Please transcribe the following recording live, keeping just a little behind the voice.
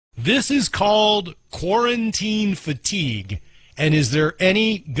This is called quarantine fatigue. And is there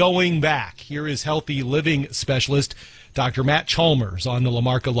any going back? Here is healthy living specialist Dr. Matt Chalmers on the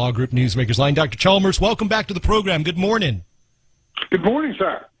Lamarca Law Group Newsmakers Line. Dr. Chalmers, welcome back to the program. Good morning. Good morning,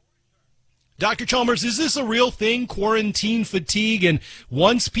 sir. Dr. Chalmers, is this a real thing, quarantine fatigue? And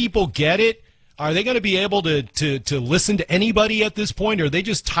once people get it, are they going to be able to listen to anybody at this point, or are they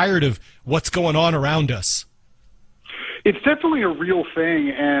just tired of what's going on around us? It's definitely a real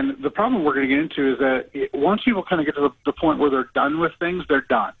thing, and the problem we're going to get into is that once people kind of get to the point where they're done with things, they're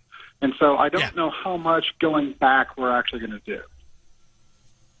done. And so I don't know how much going back we're actually going to do.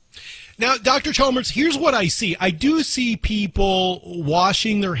 Now, Dr. Chalmers, here's what I see. I do see people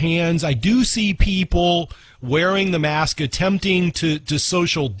washing their hands. I do see people wearing the mask, attempting to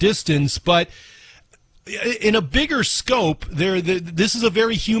social distance, but in a bigger scope, this is a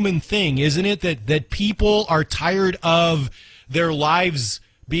very human thing, isn't it? That people are tired of their lives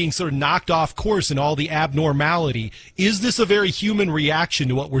being sort of knocked off course and all the abnormality. Is this a very human reaction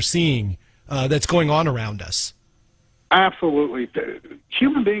to what we're seeing that's going on around us? Absolutely.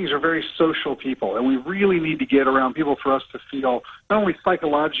 Human beings are very social people, and we really need to get around people for us to feel not only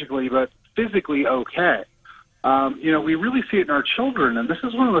psychologically but physically okay. We really see it in our children, and this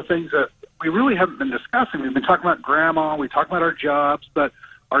is one of the things that we really haven't been discussing. We've been talking about grandma, we talk about our jobs, but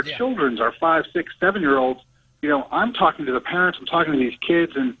our children's, our 5, 6, 7-year-olds, I'm talking to the parents, I'm talking to these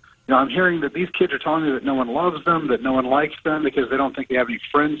kids, and I'm hearing that these kids are telling me that no one loves them, that no one likes them because they don't think they have any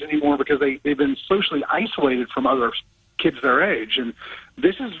friends anymore because they've been socially isolated from other kids their age. And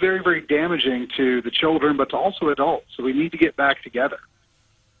this is very, very damaging to the children, but to also adults. So we need to get back together.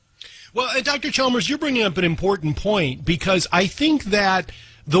 Well, Dr. Chalmers, you're bringing up an important point, because I think that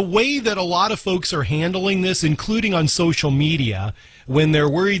the way that a lot of folks are handling this, including on social media, when they're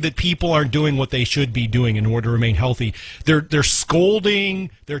worried that people aren't doing what they should be doing in order to remain healthy, they're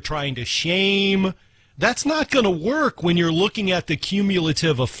scolding, they're trying to shame. That's not going to work when you're looking at the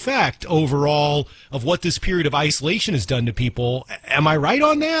cumulative effect overall of what this period of isolation has done to people. Am I right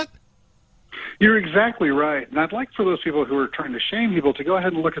on that? You're exactly right. And I'd like for those people who are trying to shame people to go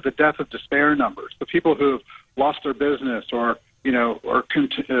ahead and look at the death of despair numbers, the people who have lost their business or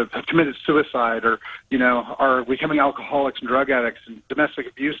have committed suicide or, are becoming alcoholics and drug addicts, and domestic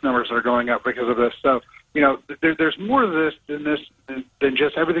abuse numbers are going up because of this. So, there's more to this than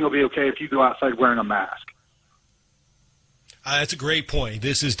just everything will be okay if you go outside wearing a mask. That's a great point.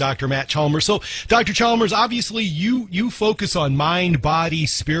 This is Dr. Matt Chalmers. So, Dr. Chalmers, obviously you focus on mind, body,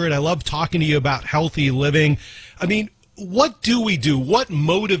 spirit. I love talking to you about healthy living. I mean, what do we do? What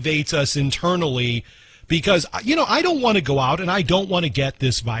motivates us internally? Because, I don't want to go out and I don't want to get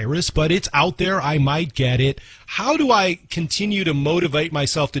this virus, but it's out there. I might get it. How do I continue to motivate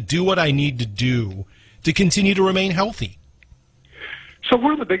myself to do what I need to do to continue to remain healthy? So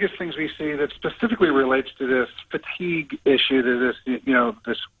one of the biggest things we see that specifically relates to this fatigue issue, to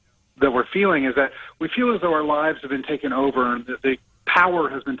this, that we're feeling, is that we feel as though our lives have been taken over and that the power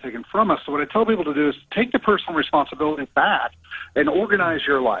has been taken from us. So what I tell people to do is take the personal responsibility back and organize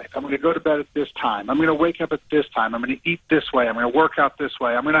your life. I'm going to go to bed at this time. I'm going to wake up at this time. I'm going to eat this way. I'm going to work out this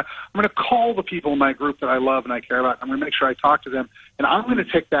way. I'm going to call the people in my group that I love and I care about. I'm going to make sure I talk to them, and I'm going to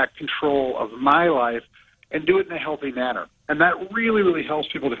take back control of my life and do it in a healthy manner. And that really, really helps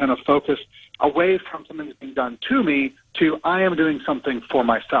people to kind of focus away from something that's being done to me to I am doing something for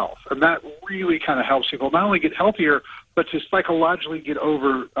myself. And that really kind of helps people not only get healthier, but to psychologically get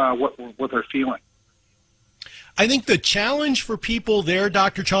over what they're feeling. I think the challenge for people there,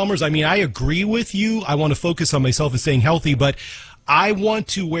 Dr. Chalmers, I mean, I agree with you. I want to focus on myself and staying healthy, but I want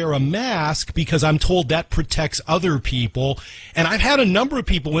to wear a mask because I'm told that protects other people. And I've had a number of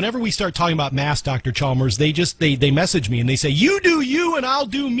people, whenever we start talking about masks, Dr. Chalmers, they message me and they say, you do you and I'll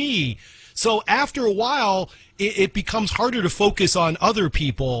do me. So after a while, it becomes harder to focus on other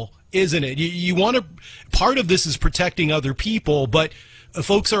people, isn't it? You want to, part of this is protecting other people, but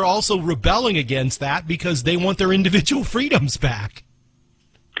folks are also rebelling against that because they want their individual freedoms back.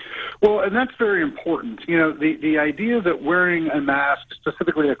 Well, and that's very important. The idea that wearing a mask,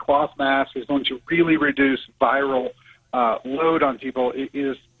 specifically a cloth mask, is going to really reduce viral load on people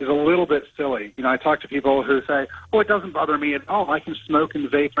is a little bit silly. I talk to people who say, oh, it doesn't bother me at all. I can smoke and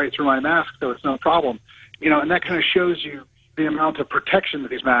vape right through my mask, so it's no problem. And that kind of shows you the amount of protection that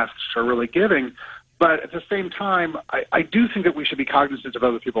these masks are really giving. But at the same time, I do think that we should be cognizant of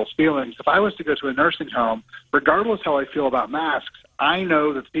other people's feelings. If I was to go to a nursing home, regardless how I feel about masks, I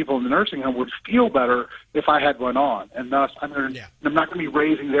know that the people in the nursing home would feel better if I had one on. And thus, I'm not going to be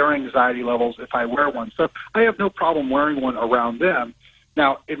raising their anxiety levels if I wear one. So I have no problem wearing one around them.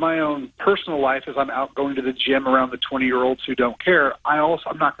 Now, in my own personal life, as I'm out going to the gym around the 20-year-olds who don't care, I'm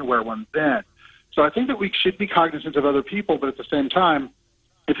not going to wear one then. So I think that we should be cognizant of other people, but at the same time,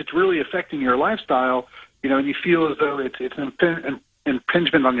 if it's really affecting your lifestyle, and you feel as though it's an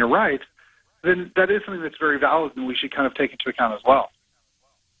impingement on your rights, then that is something that's very valid, and we should kind of take into account as well.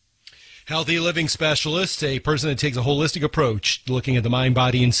 Healthy living specialist, a person that takes a holistic approach looking at the mind,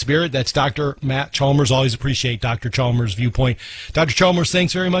 body, and spirit. That's Dr. Matt Chalmers. Always appreciate Dr. Chalmers' viewpoint. Dr. Chalmers,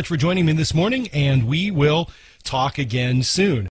 thanks very much for joining me this morning, and we will talk again soon.